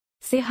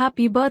say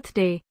happy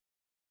birthday.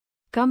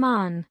 Come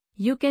on,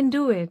 you can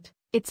do it.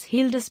 It's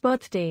Hilde's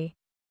birthday.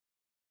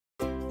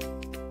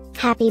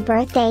 Happy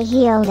birthday,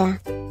 Hilde.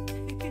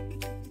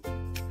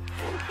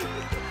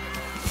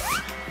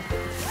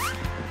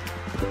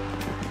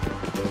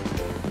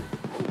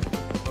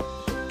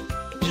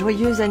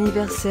 Joyeux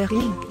anniversaire,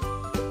 Hilde.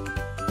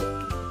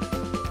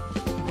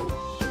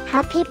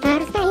 Happy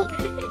birthday,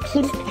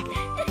 Hilde.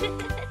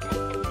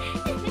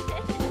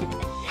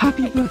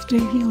 Happy birthday,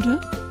 Hilde.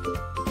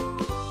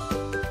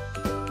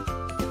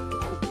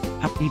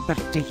 Happy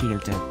birthday,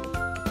 Hilde.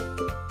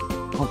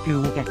 Hope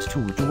you get to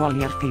do all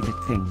your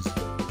favorite things.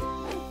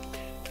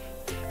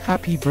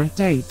 Happy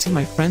birthday to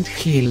my friend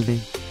Hilde.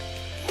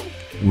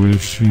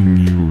 Wishing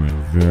you a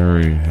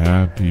very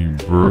happy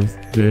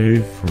birthday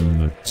from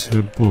the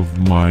tip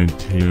of my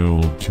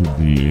tail to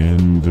the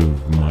end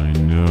of my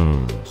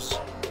nose.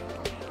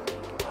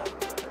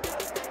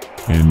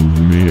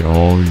 And may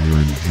all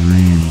your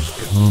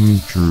dreams come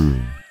true.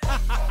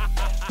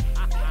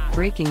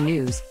 Breaking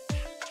news.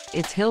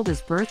 It's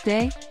Hilde's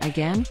birthday,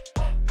 again?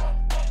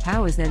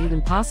 How is that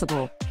even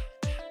possible?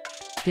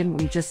 Didn't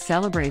we just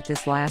celebrate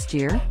this last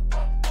year?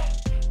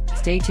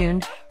 Stay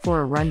tuned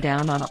for a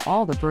rundown on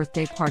all the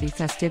birthday party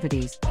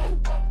festivities.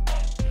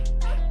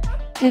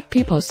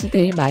 Happy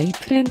birthday, my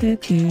friend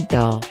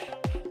Hilde.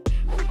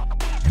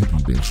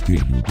 Happy birthday,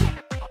 Hilde.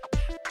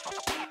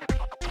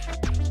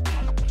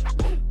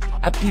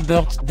 Happy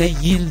birthday,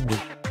 Hilde.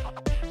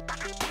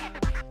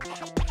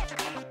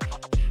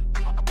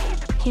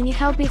 Can you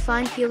help me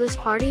find Hilde's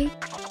party?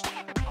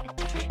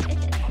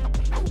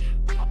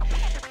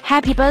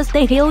 Happy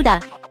birthday,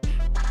 Hilde.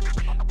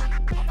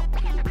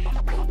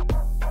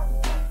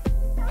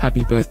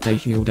 Happy birthday,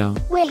 Hilde.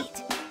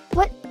 Wait,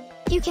 what?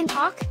 You can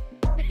talk?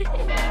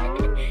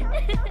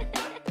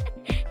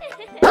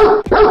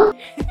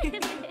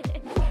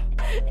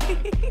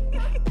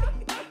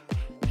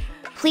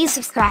 Please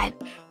subscribe,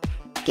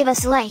 give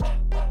us a like,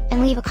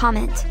 and leave a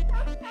comment.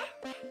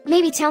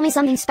 Maybe tell me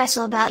something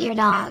special about your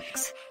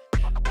dogs.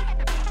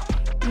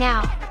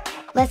 Now,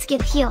 let's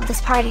get Hilde's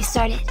party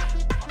started.